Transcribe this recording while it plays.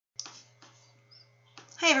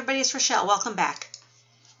Hi everybody, it's Rachelle. Welcome back.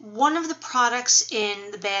 One of the products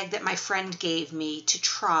in the bag that my friend gave me to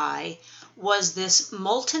try was this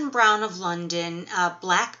Molton Brown of London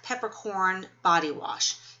Black Peppercorn Body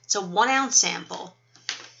Wash. It's a 1 ounce sample.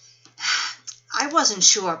 I wasn't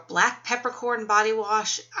sure. Black peppercorn body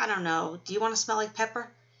wash? I don't know. Do you want to smell like pepper?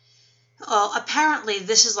 Well, apparently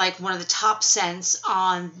this is like one of the top scents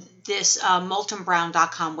on this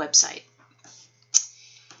moltonbrown.com website.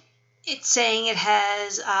 It's saying it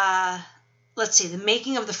has, let's see, the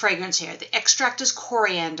making of the fragrance here. The extract is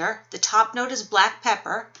coriander. The top note is black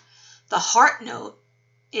pepper. The heart note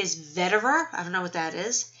is vetiver. I don't know what that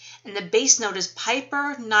is. And the base note is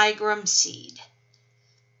piper nigrum seed.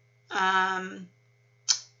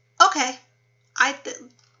 Okay.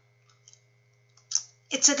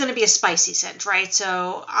 It's going to be a spicy scent, right?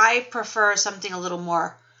 So I prefer something a little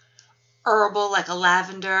more herbal, like a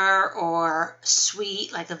lavender, or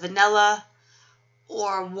sweet, like a vanilla,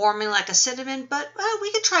 or warming, like a cinnamon. But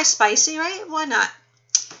we could try spicy, right? Why not?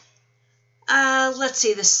 Let's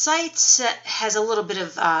see. The site has a little bit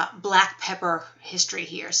of black pepper history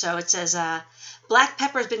here. So it says black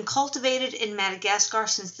pepper has been cultivated in Madagascar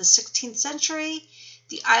since the 16th century.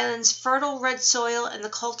 The island's fertile red soil and the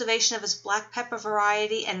cultivation of its black pepper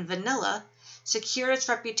variety and vanilla secured its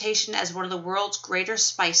reputation as one of the world's greater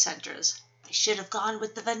spice centers. I should have gone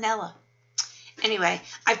with the vanilla. Anyway,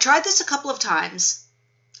 I've tried this a couple of times.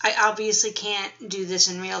 I obviously can't do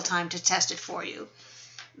this in real time to test it for you,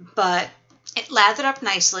 but it lathered up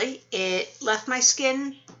nicely. It left my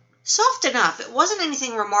skin soft enough. It wasn't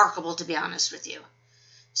anything remarkable, to be honest with you.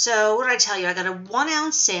 So what did I tell you? I got a 1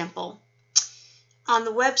 ounce sample. On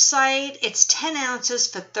the website, it's 10 ounces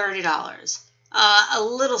for $30. A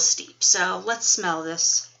little steep, so let's smell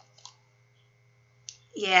this.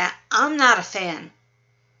 Yeah, I'm not a fan.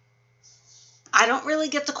 I don't really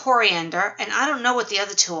get the coriander, and I don't know what the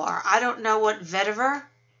other two are. I don't know what vetiver,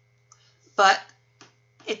 but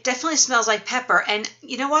it definitely smells like pepper. And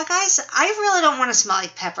you know what, guys? I really don't want to smell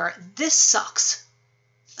like pepper. This sucks.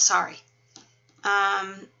 Sorry.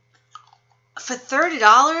 For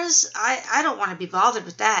 $30, I don't want to be bothered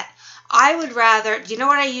with that. I would rather, you know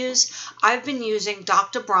what I use? I've been using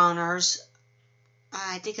Dr. Bronner's,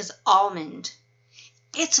 I think it's almond.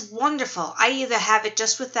 It's wonderful. I either have it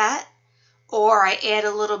just with that, or I add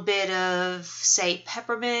a little bit of, say,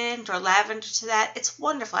 peppermint or lavender to that. It's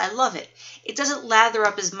wonderful. I love it. It doesn't lather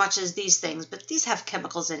up as much as these things, but these have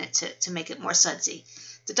chemicals in it to make it more sudsy.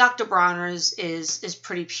 The Dr. Bronner's is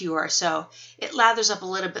pretty pure, so it lathers up a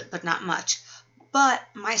little bit, but not much. But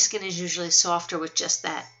my skin is usually softer with just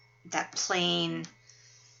that plain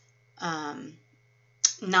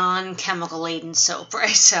non-chemical laden soap,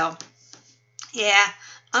 right? So yeah,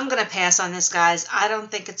 I'm gonna pass on this, guys. I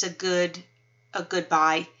don't think it's a good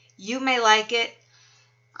buy. You may like it.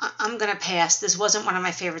 I'm gonna pass. This wasn't one of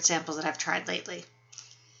my favorite samples that I've tried lately.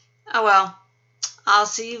 Oh well. I'll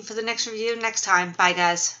see you for the next review next time. Bye,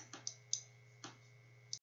 guys.